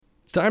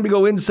It's time to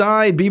go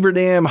inside Beaver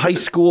Dam High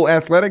School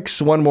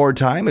Athletics one more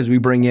time as we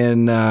bring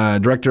in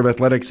Director of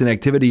Athletics and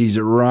Activities,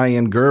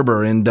 Ryan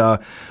Gerber. And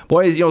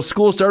boys,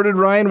 school started,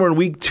 Ryan. We're in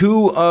week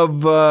 2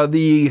 of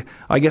the,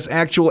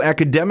 actual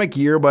academic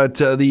year, but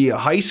the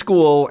high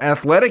school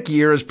athletic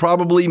year is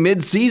probably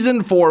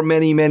mid-season for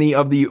many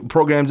of the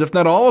programs, if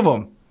not all of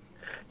them.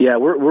 Yeah,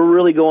 we're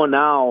really going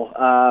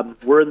now.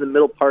 We're in the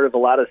middle part of a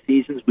lot of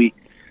seasons. We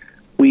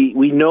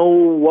know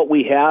what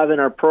we have in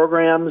our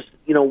programs.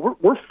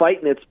 We're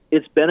fighting.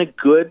 It's been a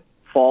good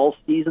fall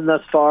season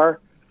thus far.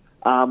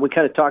 We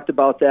kind of talked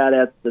about that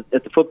at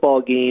the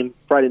football game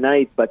Friday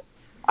night, but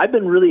I've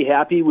been really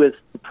happy with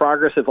the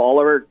progress of all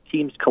of our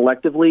teams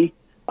collectively.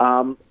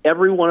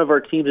 Every one of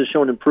our teams has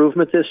shown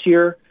improvement this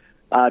year,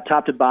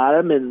 top to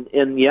bottom,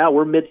 and yeah,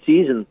 we're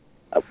mid-season.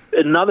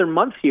 Another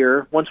month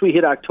here, once we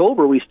hit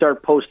October, we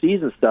start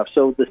postseason stuff.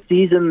 So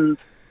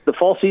the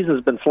fall season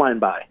has been flying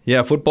by.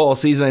 Yeah, football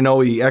season, I know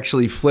we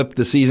actually flipped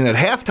the season at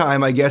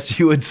halftime, I guess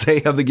you would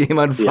say, of the game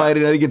on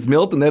Friday night against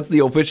Milton. That's the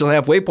official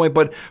halfway point.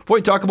 But before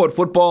we talk about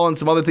football and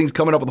some other things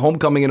coming up with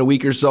homecoming in a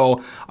week or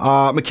so,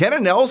 McKenna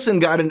Nelson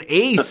got an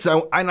ace.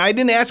 And I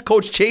didn't ask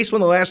Coach Chase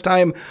when the last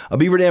time a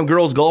Beaver Dam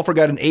girls golfer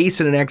got an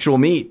ace in an actual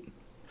meet.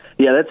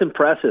 Yeah, that's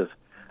impressive.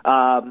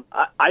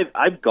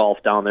 I've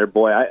golfed down there.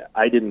 Boy,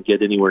 I didn't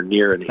get anywhere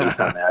near an ace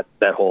on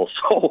that hole.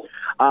 So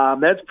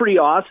that's pretty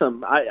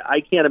awesome.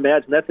 I can't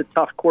imagine. That's a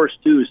tough course,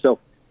 too. So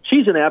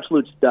she's an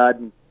absolute stud.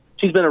 And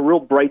she's been a real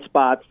bright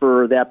spot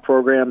for that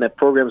program. That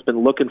program's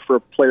been looking for a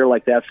player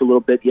like that for a little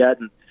bit yet.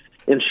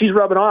 And she's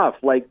rubbing off.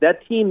 Like,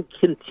 that team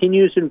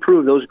continues to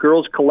improve. Those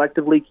girls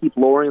collectively keep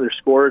lowering their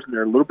scores, and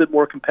they're a little bit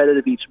more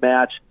competitive each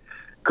match.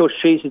 Coach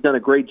Chase has done a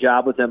great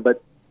job with them,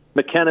 but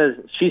McKenna,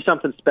 she's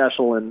something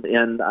special, and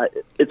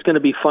it's going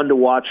to be fun to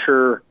watch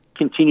her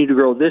continue to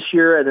grow this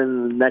year and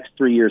then the next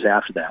 3 years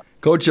after that.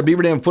 Coach, a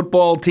Beaver Dam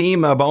football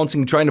team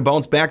trying to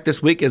bounce back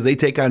this week as they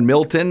take on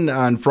Milton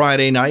on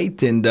Friday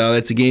night, and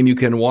it's a game you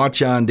can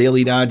watch on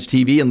Daily Dodge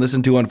TV and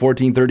listen to on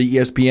 1430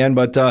 ESPN.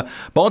 But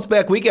bounce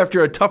back week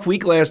after a tough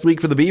week last week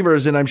for the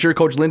Beavers, and I'm sure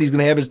Coach Lindy's going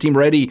to have his team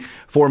ready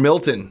for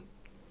Milton.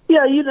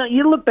 Yeah,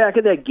 you look back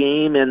at that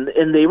game,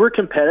 and they were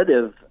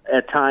competitive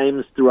at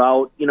times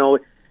throughout.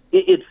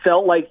 It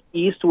felt like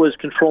East was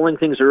controlling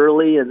things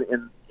early,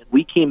 and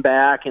we came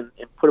back and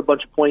put a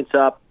bunch of points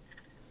up.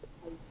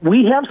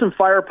 We have some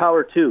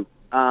firepower, too.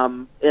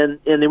 And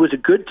it was a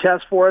good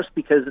test for us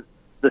because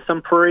the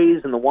Sun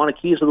Prairies and the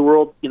Wanakees of the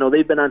world,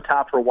 they've been on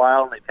top for a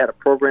while, and they've had a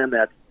program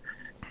that's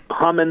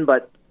humming.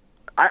 But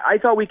I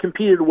thought we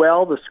competed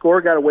well. The score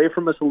got away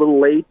from us a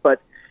little late,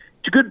 but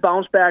it's a good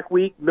bounce-back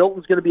week.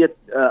 Milton's going to be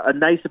a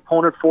nice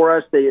opponent for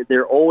us.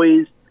 They're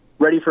always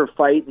ready for a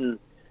fight, and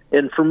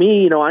for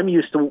me, I'm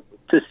used to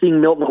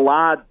seeing Milton a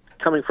lot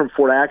coming from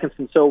Fort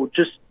Atkinson. So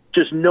just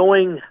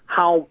knowing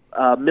how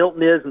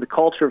Milton is and the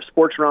culture of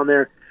sports around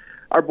there,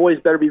 our boys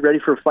better be ready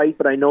for a fight,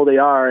 but I know they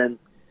are. And,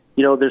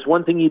 there's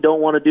one thing you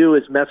don't want to do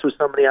is mess with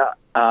somebody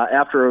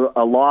after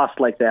a loss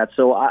like that.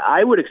 So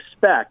I would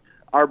expect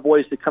our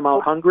boys to come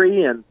out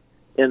hungry and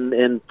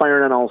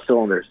firing on all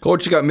cylinders.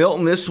 Coach, you got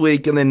Milton this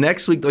week, and then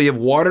next week, though, you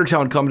have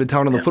Watertown coming to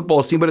town on the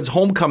football scene, but it's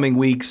homecoming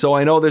week, so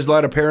I know there's a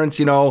lot of parents,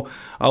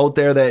 out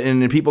there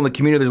and people in the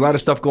community. There's a lot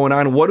of stuff going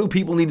on. What do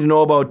people need to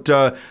know about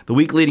the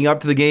week leading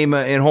up to the game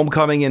and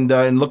homecoming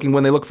and looking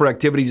when they look for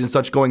activities and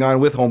such going on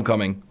with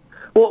homecoming?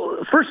 Well,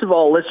 first of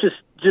all, let's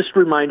just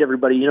remind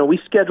everybody, we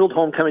scheduled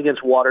homecoming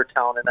against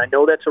Watertown, and I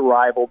know that's a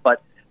rival,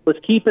 but let's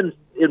keep in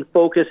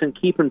focus and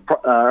keep in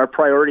our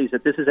priorities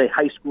that this is a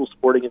high school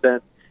sporting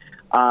event.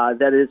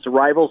 That it's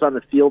rivals on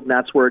the field, and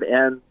that's where it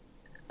ends.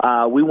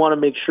 We want to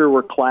make sure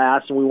we're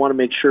class, and we want to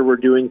make sure we're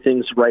doing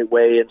things the right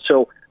way. And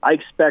so I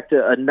expect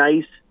a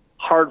nice,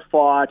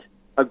 hard-fought,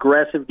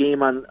 aggressive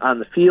game on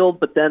the field,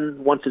 but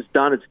then once it's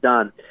done, it's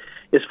done.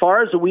 As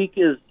far as the week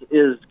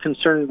is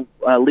concerned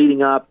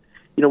leading up,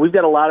 we've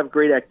got a lot of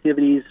great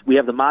activities. We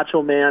have the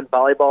Macho Man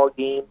volleyball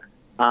game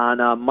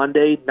on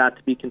Monday, not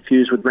to be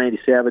confused with Randy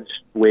Savage,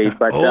 Wade.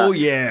 But,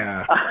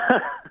 yeah.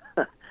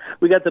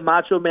 We got the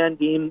Macho Man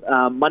game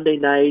Monday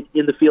night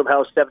in the field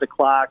house, 7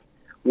 o'clock.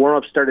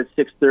 Warm-up start at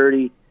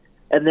 6:30.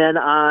 And then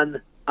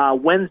on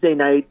Wednesday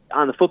night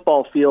on the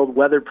football field,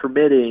 weather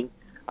permitting,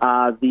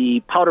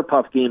 the Powder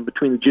Puff game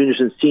between the juniors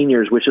and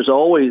seniors, which is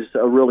always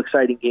a real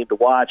exciting game to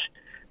watch.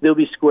 They'll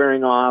be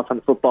squaring off on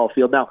the football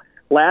field. Now,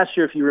 last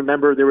year, if you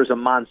remember, there was a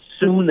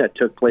monsoon that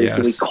took place,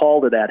 and we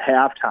called it at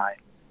halftime.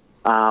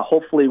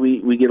 Hopefully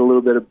we get a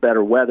little bit of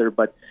better weather,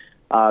 but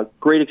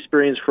great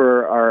experience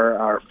for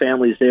our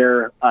families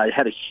there.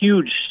 Had a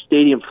huge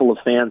stadium full of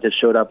fans that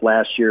showed up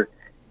last year.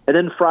 And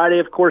then Friday,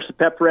 of course, the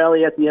pep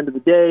rally at the end of the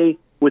day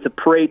with a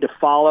parade to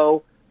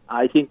follow.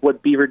 I think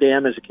what Beaver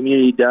Dam as a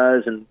community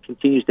does and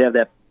continues to have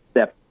that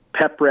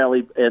pep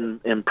rally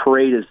and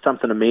parade is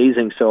something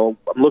amazing. So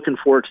I'm looking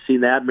forward to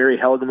seeing that. Mary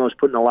Helgamo is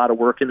putting a lot of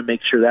work in to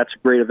make sure that's a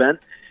great event.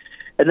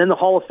 And then the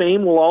Hall of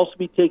Fame will also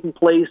be taking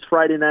place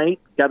Friday night.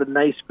 Got a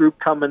nice group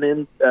coming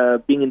in,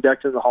 being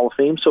inducted in the Hall of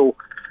Fame. So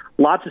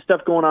lots of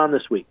stuff going on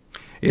this week.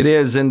 It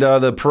is, and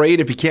the parade,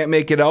 if you can't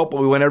make it out,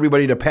 but we want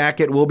everybody to pack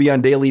it, will be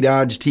on Daily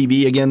Dodge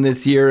TV again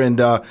this year. And,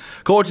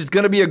 Coach, it's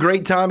going to be a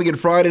great time again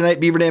Friday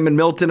night, Beaver Dam and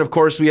Milton. Of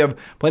course, we have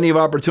plenty of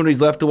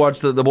opportunities left to watch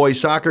the boys'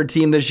 soccer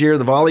team this year,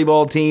 the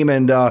volleyball team,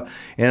 and a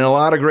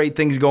lot of great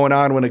things going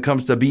on when it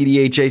comes to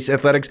BDHS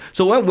athletics.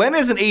 So when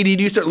as an AD do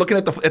you start looking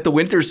at the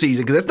winter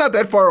season? Because it's not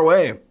that far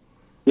away.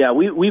 Yeah,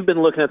 we've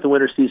been looking at the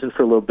winter season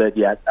for a little bit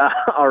yet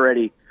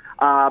already.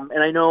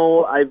 And I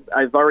know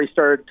I've already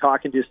started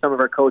talking to some of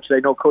our coaches. I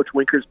know Coach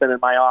Winker's been in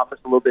my office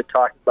a little bit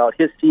talking about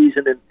his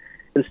season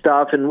and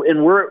stuff. And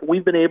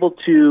we've been able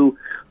to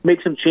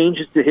make some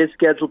changes to his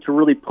schedule to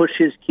really push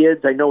his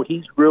kids. I know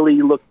he's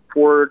really looking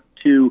forward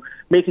to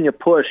making a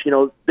push. You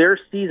know, their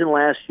season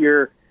last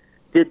year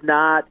did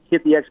not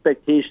hit the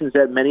expectations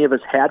that many of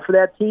us had for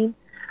that team.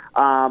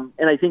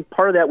 And I think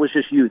part of that was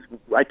just youth.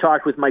 I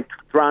talked with Mike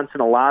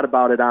Dronson a lot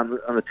about it on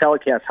the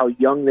telecast, how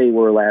young they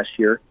were last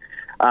year.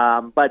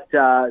 But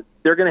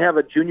they're going to have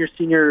a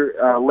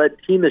junior-senior led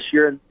team this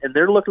year, and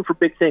they're looking for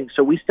big things.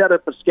 So we set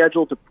up a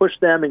schedule to push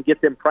them and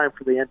get them primed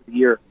for the end of the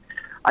year.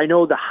 I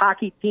know the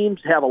hockey teams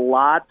have a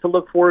lot to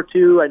look forward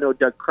to. I know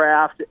Doug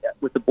Kraft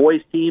with the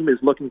boys team is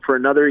looking for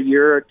another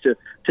year to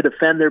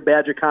defend their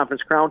Badger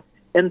Conference crown.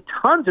 And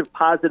tons of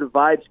positive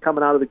vibes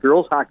coming out of the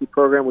girls hockey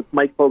program with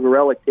Mike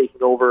Bogarelic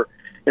taking over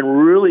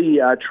and really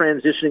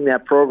transitioning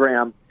that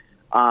program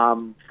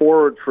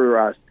forward for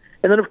us.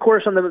 And then, of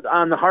course,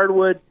 on the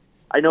hardwood,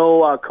 I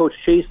know Coach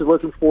Chase is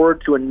looking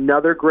forward to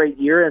another great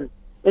year,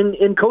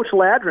 and Coach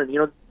Ladrin, you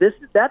know,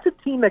 that's a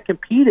team that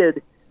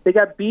competed. They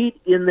got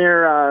beat in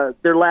their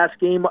last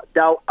game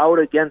out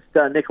against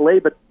Nicolay,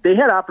 but they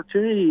had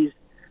opportunities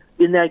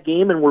in that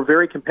game and were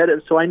very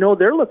competitive. So I know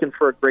they're looking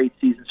for a great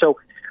season. So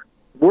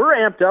we're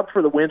amped up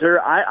for the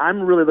winter.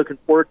 I'm really looking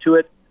forward to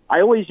it. I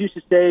always used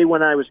to say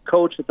when I was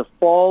coach that the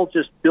fall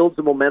just builds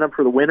the momentum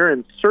for the winter,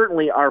 and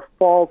certainly our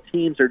fall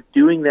teams are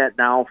doing that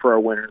now for our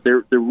winter.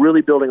 They're really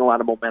building a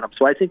lot of momentum.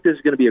 So I think this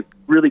is going to be a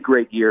really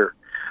great year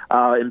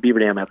in Beaver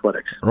Dam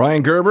Athletics.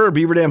 Ryan Gerber,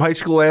 Beaver Dam High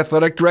School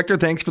Athletic Director,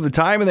 thanks for the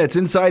time, and that's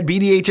Inside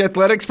BDH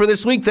Athletics for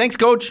this week. Thanks,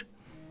 Coach.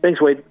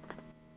 Thanks, Wade.